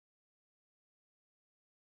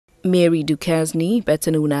Mary Duquesne,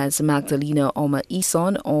 better known as Magdalena Oma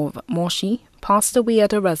Ison of Moshi, passed away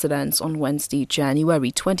at her residence on Wednesday,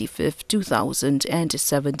 January 25,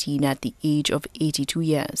 2017 at the age of 82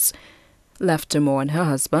 years. Left to mourn her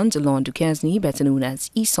husband, Lon Duquesne, better known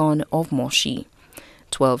as Ison of Moshi.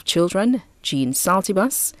 12 children, Jean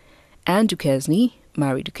Saltibus, Anne Duquesne,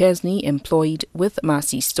 Mary Duquesne, employed with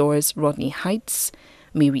Massey Stores, Rodney Heights,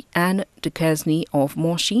 Mary Ann Duquesne of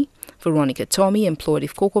Moshi, Veronica Tommy, employed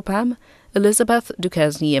of Cocopam, Elizabeth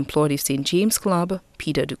Duquesne, employed of St. James Club,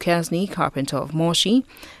 Peter Duquesne, carpenter of Moshi,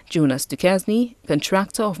 Jonas Duquesne,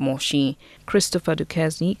 contractor of Moshi, Christopher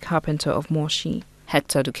Duquesne, carpenter of Moshi,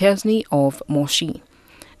 Hector Duquesne of Moshi,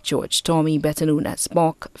 George Tommy, better known as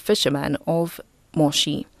Bok, fisherman of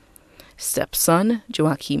Moshi, stepson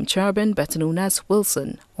Joachim Charbin, better known as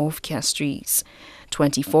Wilson of Castries,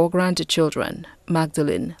 24 grandchildren,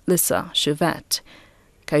 Magdalene, Lissa, Chevette,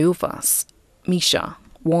 Caiaphas, Misha,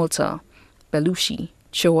 Walter, Belushi,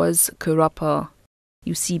 Choas, Kurapa,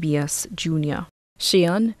 Eusebius Jr.,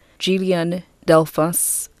 Sheon, Gillian,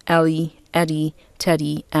 Delphus, Ellie, Eddie,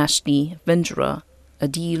 Teddy, Ashley, Vindra,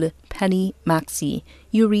 Adil, Penny, Maxie,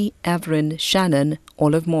 Yuri, Everin, Shannon,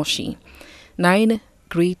 all of Moshi. 9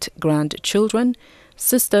 great-grandchildren,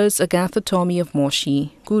 sisters Agatha Tommy of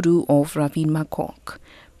Moshi, Guru of Ravin Makok,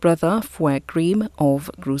 brother Fouet Graham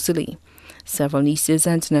of Grusili, several nieces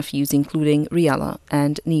and nephews including Riella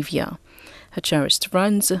and Nivia. Her cherished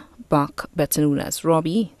friends, Bach, better known as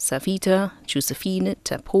Robbie, Savita, Josephine,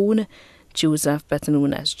 Tapone, Joseph, better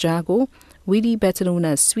known as Jago, Willie, better known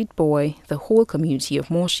as Sweet Boy, the whole community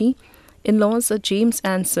of Moshi, in-laws James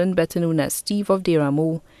Anson, better known as Steve of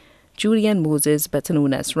Deramo, Julian Moses, better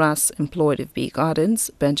known as Ras, employed of Bay Gardens,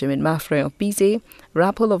 Benjamin Maffrey of Bizet,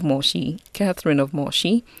 Rappel of Moshi, Catherine of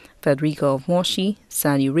Moshi, Federica of Moshi,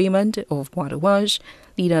 Sanu Raymond of Wadawaj,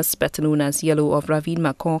 Linus, better known as Yellow of Ravin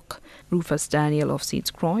Makok, Rufus Daniel of Saints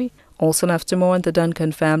Croix. Also left to mourn the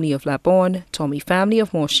Duncan family of Laborn, Tommy family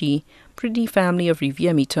of Moshi, Pretty family of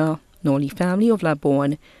Rivière-Mita, Nolly family of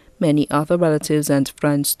Laborn, many other relatives and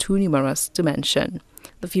friends too numerous to mention.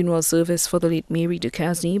 The funeral service for the late Mary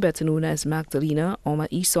Duquesne, better known as Magdalena Oma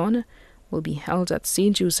Ison, will be held at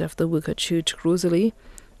St. Joseph the Worker Church, Rosalie,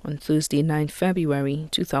 on Thursday, 9 February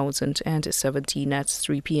 2017 at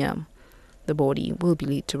 3 p.m. The body will be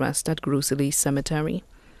laid to rest at Rosalie Cemetery.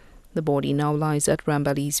 The body now lies at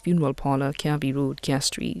Rambali's Funeral Parlour, Kirby Road,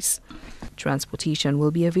 Castries. Transportation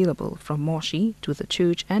will be available from Moshi to the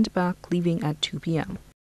church and back, leaving at 2 p.m.